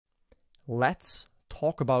let's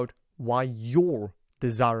talk about why your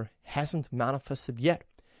desire hasn't manifested yet.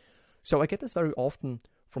 So I get this very often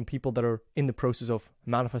from people that are in the process of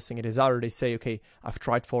manifesting a desire. They say, okay, I've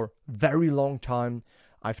tried for a very long time.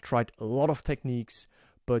 I've tried a lot of techniques,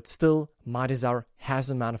 but still my desire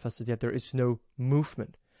hasn't manifested yet. There is no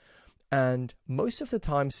movement. And most of the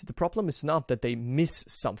times, the problem is not that they miss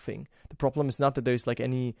something. The problem is not that there's like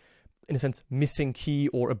any, in a sense, missing key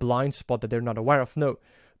or a blind spot that they're not aware of. No,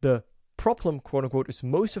 the problem, quote unquote, is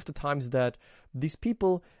most of the times that these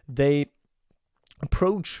people, they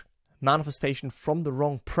approach manifestation from the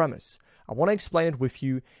wrong premise. I want to explain it with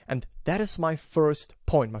you, and that is my first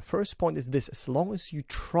point. My first point is this: as long as you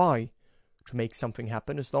try to make something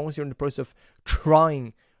happen, as long as you're in the process of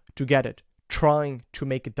trying to get it, trying to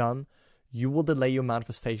make it done, you will delay your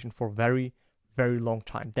manifestation for a very, very long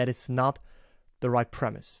time. That is not the right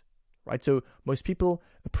premise, right? So most people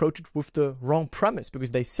approach it with the wrong premise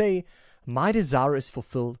because they say, my desire is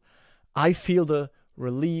fulfilled. I feel the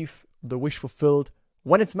relief, the wish fulfilled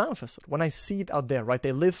when it's manifested, when I see it out there, right?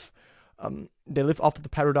 They live after the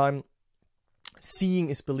paradigm, seeing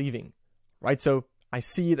is believing, right? So I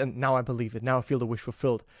see it and now I believe it. Now I feel the wish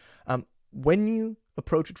fulfilled. When you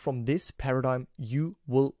approach it from this paradigm, you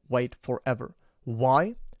will wait forever.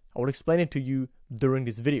 Why? I will explain it to you during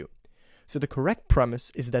this video. So the correct premise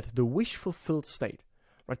is that the wish fulfilled state,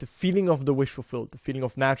 right? The feeling of the wish fulfilled, the feeling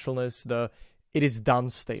of naturalness, the it is done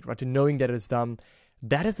state, right? The knowing that it is done,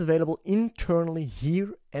 that is available internally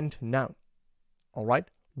here and now. All right?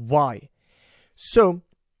 Why? So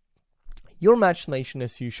your imagination,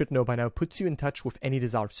 as you should know by now, puts you in touch with any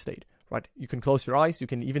desired state, right? You can close your eyes. You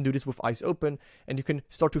can even do this with eyes open, and you can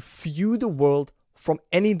start to view the world from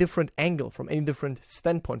any different angle, from any different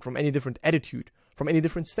standpoint, from any different attitude, from any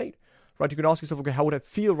different state, right? You can ask yourself, okay, how would I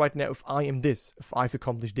feel right now if I am this, if I've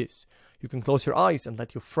accomplished this? You can close your eyes and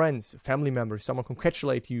let your friends, family members, someone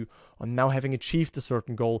congratulate you on now having achieved a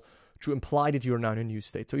certain goal to imply that you're now in a new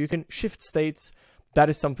state. So you can shift states. That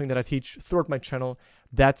is something that I teach throughout my channel.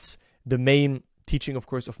 That's the main teaching, of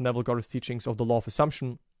course, of Neville Goddard's teachings of the law of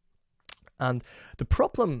assumption. And the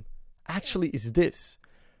problem actually is this.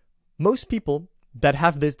 Most people that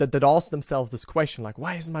have this, that ask themselves this question, like,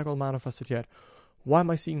 why isn't my goal manifested yet? Why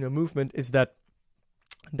am I seeing no movement? Is that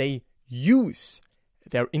they use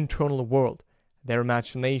their internal world, their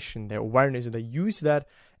imagination, their awareness, and they use that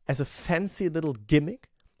as a fancy little gimmick,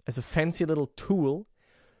 as a fancy little tool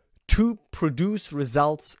to produce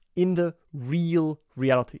results in the real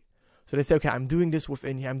reality. So they say, okay, I'm doing this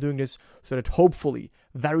within here, I'm doing this so that hopefully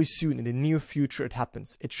very soon in the near future it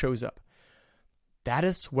happens, it shows up. That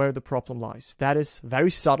is where the problem lies. That is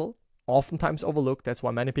very subtle, oftentimes overlooked. That's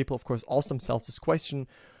why many people, of course, ask themselves this question.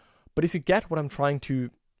 But if you get what I'm trying to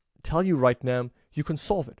tell you right now, you can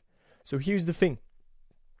solve it. So here's the thing.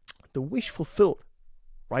 The wish fulfilled,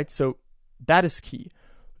 right? So that is key.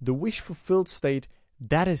 The wish fulfilled state,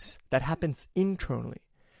 that happens internally.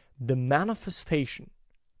 The manifestation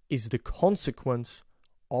is the consequence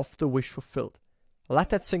of the wish fulfilled. Let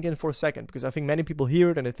that sink in for a second, because I think many people hear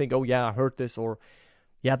it and they think, oh yeah, I heard this, or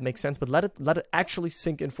yeah, it makes sense. But let it actually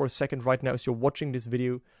sink in for a second right now as you're watching this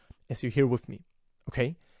video, as you're here with me.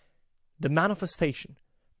 Okay? The manifestation,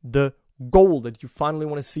 the goal that you finally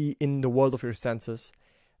want to see in the world of your senses,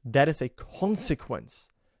 that is a consequence,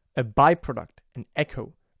 a byproduct, an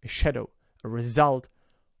echo, a shadow, a result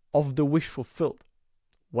of the wish fulfilled.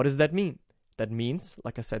 What does that mean? That means,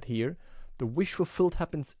 like I said here, the wish fulfilled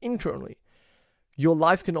happens internally. Your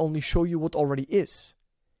life can only show you what already is.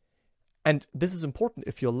 And this is important.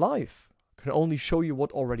 If your life can only show you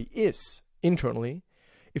what already is internally,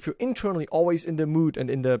 if you're internally always in the mood and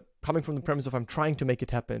in the coming from the premise of I'm trying to make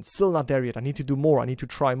it happen, still not there yet, I need to do more, I need to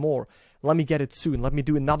try more, let me get it soon, let me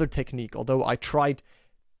do another technique, although I tried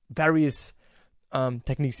various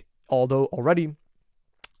techniques already,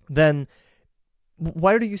 then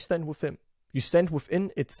where do you stand within? You stand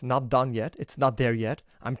within, it's not done yet, it's not there yet,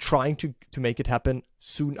 I'm trying to make it happen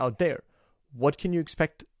soon out there. What can you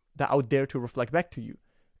expect the out there to reflect back to you?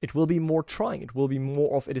 It will be more trying, it will be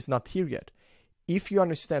more of it is not here yet. If you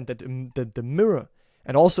understand that the mirror,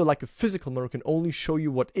 and also like a physical mirror, can only show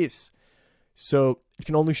you what is, so it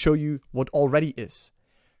can only show you what already is.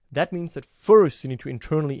 That means that first you need to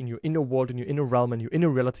internally, in your inner world, in your inner realm, and your inner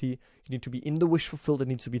reality, you need to be in the wish fulfilled that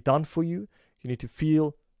needs to be done for you. You need to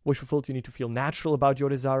feel wish fulfilled, you need to feel natural about your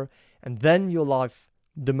desire, and then your life,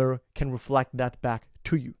 the mirror, can reflect that back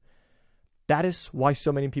to you. That is why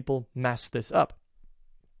so many people mess this up.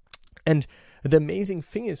 And the amazing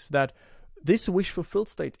thing is that this wish fulfilled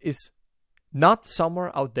state is not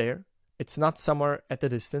somewhere out there. It's not somewhere at the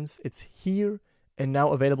distance. It's here and now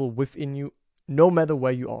available within you, no matter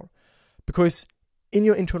where you are. Because in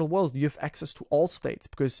your internal world, you have access to all states,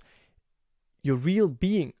 because your real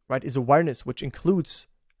being, right, is awareness, which includes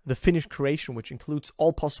the finished creation, which includes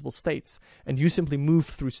all possible states. And you simply move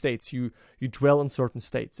through states. You dwell in certain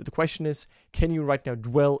states. So the question is, can you right now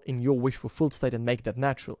dwell in your wish fulfilled state and make that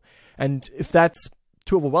natural? And if that's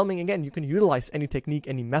too overwhelming, again, you can utilize any technique,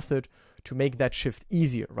 any method to make that shift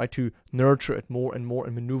easier, right? To nurture it more and more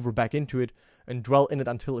and maneuver back into it and dwell in it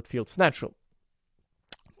until it feels natural.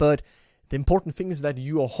 But the important thing is that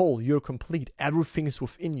you are whole, you're complete, everything is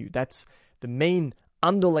within you. That's the main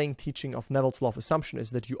underlying teaching of Neville's law of assumption, is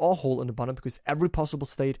that you are whole and abundant, because every possible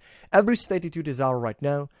state, every state that you desire right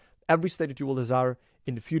now, every state that you will desire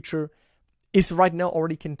in the future is right now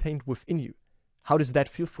already contained within you. How does that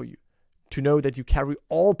feel for you? To know that you carry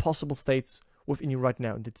all possible states within you right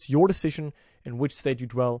now, and it's your decision in which state you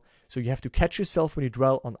dwell. So you have to catch yourself when you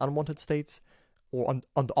dwell on unwanted states or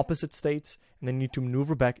on the opposite states, and then you need to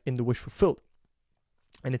maneuver back in the wish fulfilled.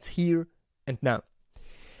 And it's here and now.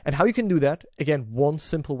 And how you can do that, again, one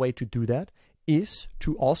simple way to do that is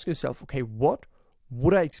to ask yourself, okay, what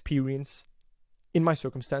would I experience in my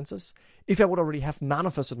circumstances if I would already have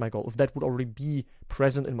manifested my goal, if that would already be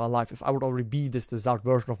present in my life, if I would already be this desired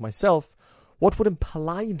version of myself, what would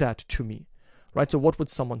imply that to me, right? So what would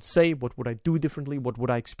someone say? What would I do differently? What would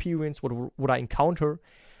I experience? What would I encounter?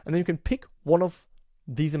 And then you can pick one of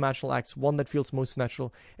these imaginal acts, one that feels most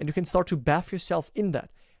natural, and you can start to bath yourself in that.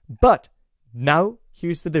 But now,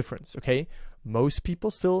 here's the difference, okay? Most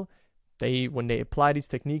people still, when they apply these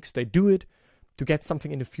techniques, they do it to get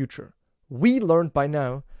something in the future. We learned by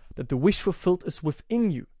now that the wish fulfilled is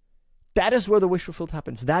within you. That is where the wish fulfilled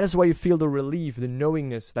happens. That is where you feel the relief, the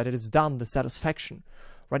knowingness that it is done, the satisfaction,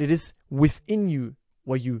 right? It is within you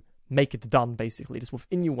where you make it done, basically. It is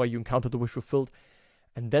within you where you encounter the wish fulfilled.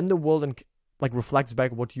 And then the world reflects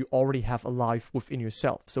back what you already have alive within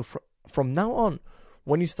yourself. So from now on,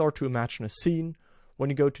 when you start to imagine a scene, when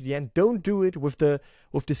you go to the end, don't do it with the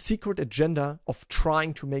secret agenda of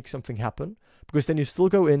trying to make something happen, because then you still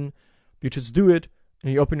go in, you just do it,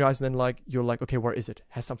 and you open your eyes, and then you're like, okay, where is it?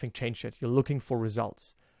 Has something changed yet? You're looking for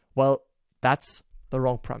results. Well, that's the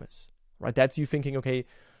wrong premise, right? That's you thinking, okay,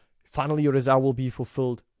 finally your desire will be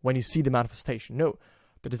fulfilled when you see the manifestation. No,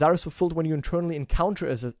 the desire is fulfilled when you internally encounter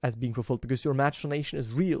as being fulfilled, because your imagination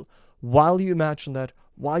is real. While you imagine that,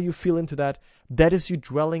 while you feel into that, that is you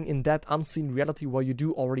dwelling in that unseen reality where you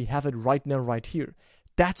do already have it right now, right here.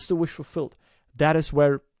 That's the wish fulfilled. That is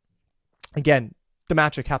where, again, the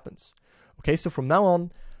magic happens. Okay, so from now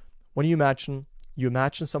on, when you imagine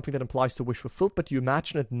something that implies the wish fulfilled, but you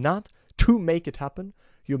imagine it not to make it happen.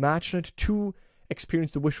 You imagine it to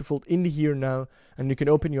experience the wish fulfilled in the here and now, and you can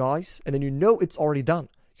open your eyes, and then you know it's already done.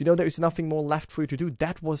 You know there is nothing more left for you to do.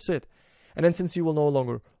 That was it. And then since you will no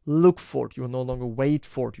longer look for it, you will no longer wait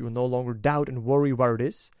for it, you will no longer doubt and worry where it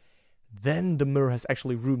is, then the mirror has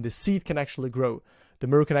actually room. The seed can actually grow. The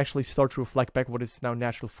mirror can actually start to reflect back what is now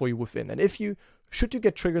natural for you within. And should you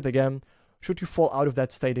get triggered again, should you fall out of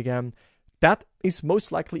that state again, that is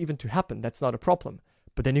most likely even to happen. That's not a problem.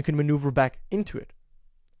 But then you can maneuver back into it.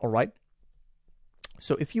 All right?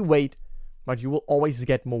 So if you wait, right, you will always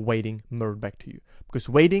get more waiting mirrored back to you. Because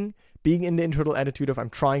waiting, being in the internal attitude of I'm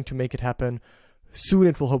trying to make it happen, soon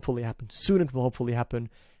it will hopefully happen, soon it will hopefully happen.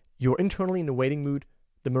 You're internally in the waiting mood,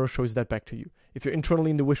 the mirror shows that back to you. If you're internally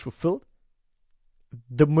in the wish fulfilled,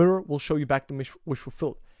 the mirror will show you back the wish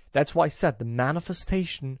fulfilled. That's why I said the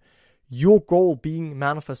manifestation, your goal being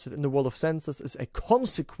manifested in the world of senses, is a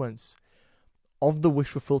consequence of the wish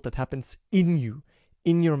fulfilled that happens in you,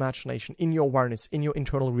 in your imagination, in your awareness, in your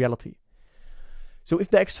internal reality. So if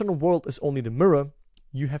the external world is only the mirror,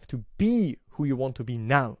 you have to be who you want to be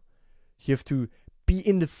now. You have to be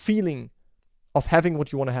in the feeling of having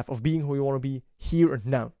what you want to have, of being who you want to be here and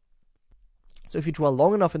now. So if you dwell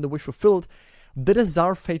long enough in the wish fulfilled, the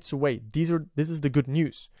desire fades away. This is the good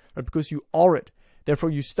news, right? Because you are it. Therefore,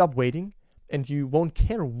 you stop waiting, and you won't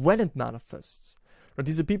care when it manifests. Right?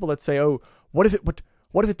 These are people that say, "Oh, what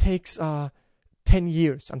if it takes 10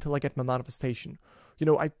 years until I get my manifestation? You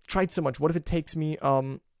know, I tried so much. What if it takes me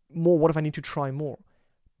more? What if I need to try more?"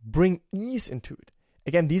 Bring ease into it.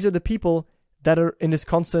 Again, these are the people that are in this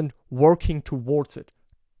constant working towards it,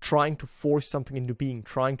 trying to force something into being,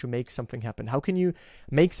 trying to make something happen. How can you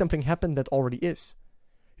make something happen that already is?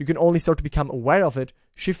 You can only start to become aware of it,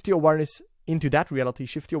 shift your awareness into that reality,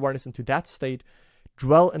 shift your awareness into that state,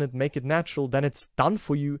 dwell in it, make it natural, then it's done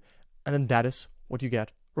for you, and then that is what you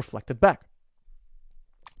get reflected back.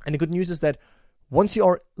 And the good news is that once you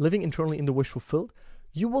are living internally in the wish fulfilled,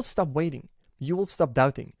 you will stop waiting. You will stop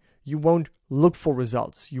doubting. You won't look for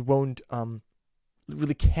results. You won't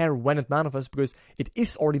really care when it manifests because it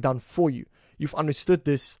is already done for you. You've understood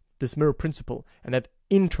this mirror principle, and that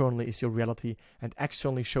internally is your reality and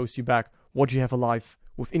externally shows you back what you have alive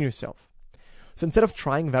within yourself. So instead of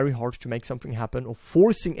trying very hard to make something happen or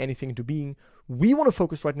forcing anything into being, we want to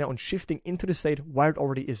focus right now on shifting into the state where it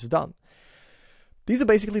already is done. These are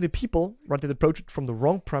basically the people, right, that approach it from the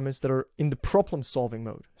wrong premise, that are in the problem-solving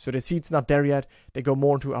mode. So they see it's not there yet, they go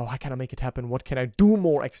more into, oh, how can I make it happen? What can I do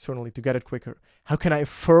more externally to get it quicker? How can I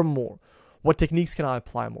affirm more? What techniques can I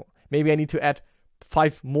apply more? Maybe I need to add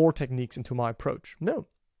 5 more techniques into my approach. No,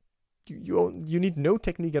 you need no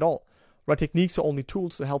technique at all. Right? Techniques are only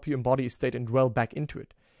tools to help you embody a state and dwell back into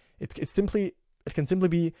it. It can simply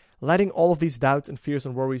be letting all of these doubts and fears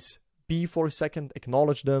and worries be for a second,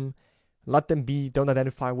 acknowledge them, let them be, don't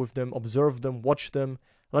identify with them, observe them, watch them,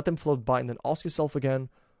 let them float by, and then ask yourself again,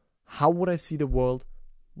 how would I see the world?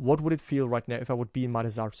 What would it feel right now if I would be in my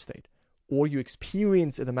desired state? Or you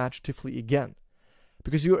experience it imaginatively again.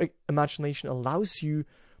 Because your imagination allows you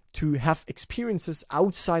to have experiences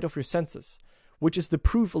outside of your senses, which is the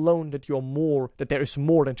proof alone that that there is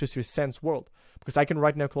more than just your sense world. Because I can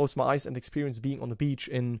right now close my eyes and experience being on the beach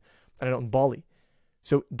in Bali.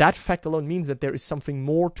 So that fact alone means that there is something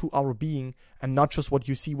more to our being and not just what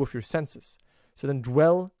you see with your senses. So then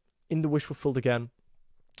dwell in the wish fulfilled again,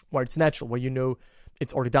 where it's natural, where you know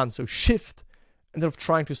it's already done. So shift instead of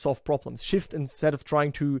trying to solve problems. Shift instead of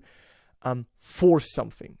trying to force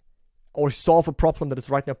something or solve a problem that is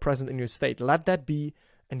right now present in your state. Let that be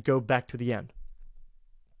and go back to the end.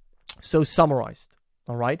 So summarized,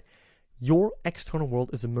 all right? Your external world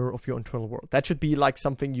is a mirror of your internal world. That should be like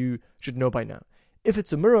something you should know by now. If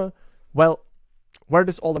it's a mirror, well, where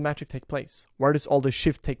does all the magic take place? Where does all the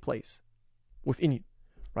shift take place? Within you,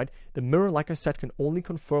 right? The mirror, like I said, can only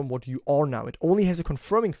confirm what you are now. It only has a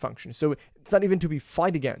confirming function. So it's not even to be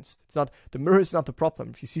fight against. The mirror is not the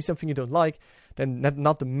problem. If you see something you don't like, then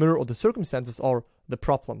not the mirror or the circumstances are the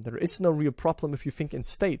problem. There is no real problem if you think in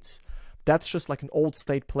states. That's just like an old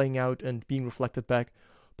state playing out and being reflected back.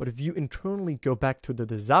 But if you internally go back to the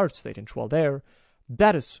desired state and dwell there,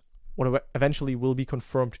 that is what eventually will be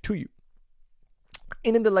confirmed to you.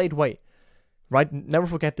 In a delayed way, right? Never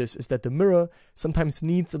forget this, is that the mirror sometimes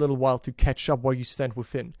needs a little while to catch up where you stand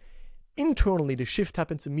within. Internally, the shift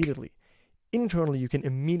happens immediately. Internally, you can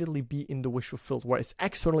immediately be in the wish fulfilled, whereas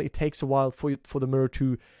externally, it takes a while for the mirror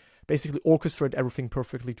to basically orchestrate everything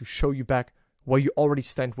perfectly to show you back where you already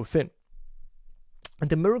stand within. And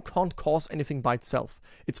the mirror can't cause anything by itself.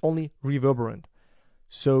 It's only reverberant.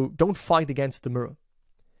 So don't fight against the mirror.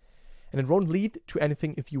 And it won't lead to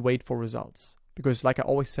anything if you wait for results. Because like I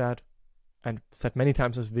always said, and said many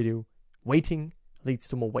times in this video, waiting leads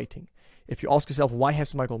to more waiting. If you ask yourself, why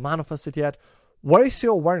hasn't my goal manifested yet? Where is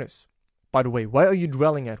your awareness? By the way, where are you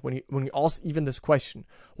dwelling at when you ask even this question?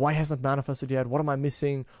 Why hasn't it manifested yet? What am I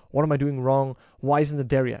missing? What am I doing wrong? Why isn't it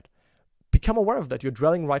there yet? Become aware of that. You're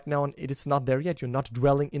dwelling right now and it is not there yet. You're not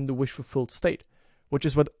dwelling in the wish fulfilled state, which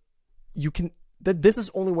is what you can, this is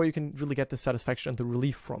only where you can really get the satisfaction and the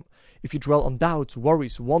relief from. If you dwell on doubts,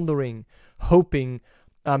 worries, wondering, hoping,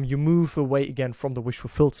 you move away again from the wish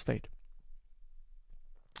fulfilled state.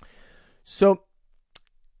 So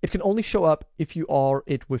it can only show up if you are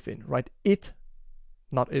it within, right?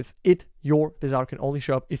 Your desire can only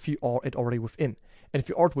show up if you are it already within. And if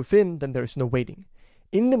you are it within, then there is no waiting.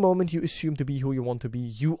 In the moment you assume to be who you want to be,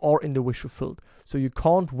 you are in the wish fulfilled. So you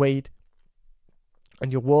can't wait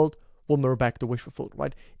and your world will mirror back the wish fulfilled,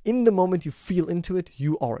 right? In the moment you feel into it,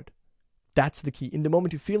 you are it. That's the key. In the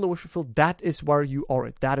moment you feel the wish fulfilled, that is where you are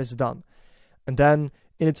it. That is done. And then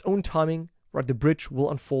in its own timing, right, the bridge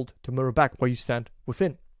will unfold to mirror back where you stand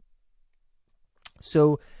within.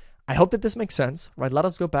 So I hope that this makes sense, right? Let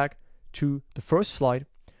us go back to the first slide,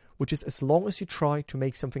 which is as long as you try to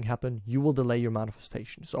make something happen, you will delay your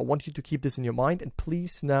manifestation. So I want you to keep this in your mind and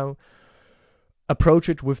please now approach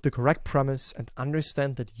it with the correct premise and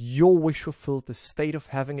understand that your wish fulfilled, the state of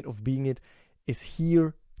having it, of being it, is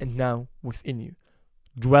here and now within you.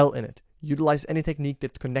 Dwell in it. Utilize any technique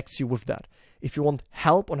that connects you with that. If you want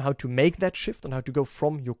help on how to make that shift, on how to go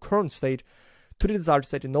from your current state to the desired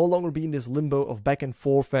state and no longer be in this limbo of back and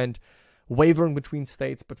forth and wavering between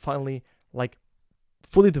states, but finally like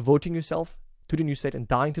fully devoting yourself to the new state and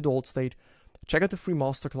dying to the old state, check out the free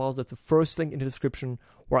masterclass. That's the first link in the description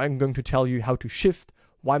where I'm going to tell you how to shift,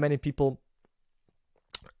 why many people,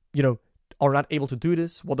 are not able to do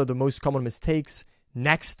this, what are the most common mistakes.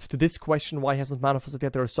 Next to this question, why hasn't it manifested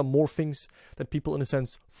yet, there are some more things that people in a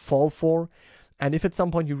sense fall for. And if at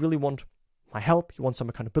some point you really want my help, you want some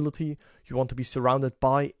accountability, you want to be surrounded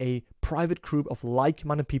by a private group of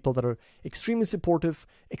like-minded people that are extremely supportive,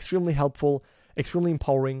 extremely helpful, extremely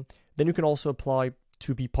empowering. Then you can also apply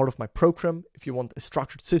to be part of my program if you want a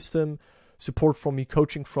structured system, support from me,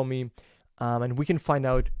 coaching from me, and we can find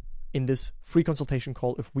out in this free consultation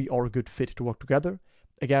call if we are a good fit to work together.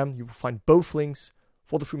 Again, you will find both links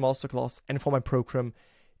for the free masterclass and for my program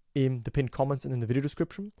in the pinned comments and in the video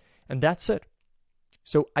description. And that's it.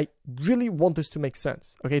 So I really want this to make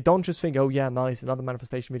sense. Okay, don't just think, oh yeah, nice, another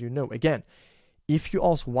manifestation video. No, again, if you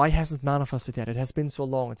ask why hasn't manifested yet, it has been so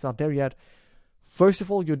long, it's not there yet. First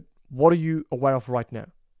of all, what are you aware of right now?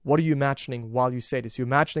 What are you imagining while you say this? You're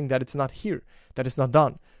imagining that it's not here, that it's not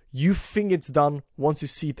done. You think it's done once you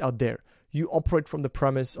see it out there. You operate from the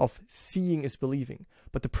premise of seeing is believing.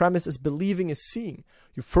 But the premise is believing is seeing.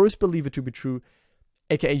 You first believe it to be true,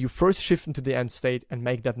 aka you first shift into the end state and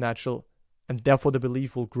make that natural, and therefore the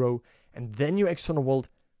belief will grow, and then your external world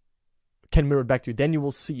can mirror it back to you. Then you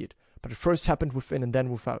will see it. But it first happened within and then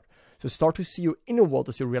without. So start to see your inner world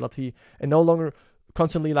as your reality, and no longer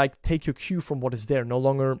constantly like take your cue from what is there. No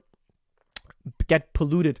longer get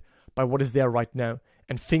polluted by what is there right now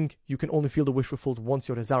and think you can only feel the wish fulfilled once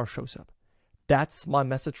your desire shows up. That's my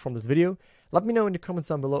message from this video. Let me know in the comments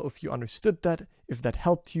down below if you understood that, if that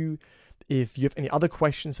helped you, if you have any other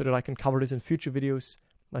questions so that I can cover this in future videos.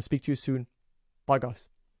 I'll speak to you soon. Bye guys.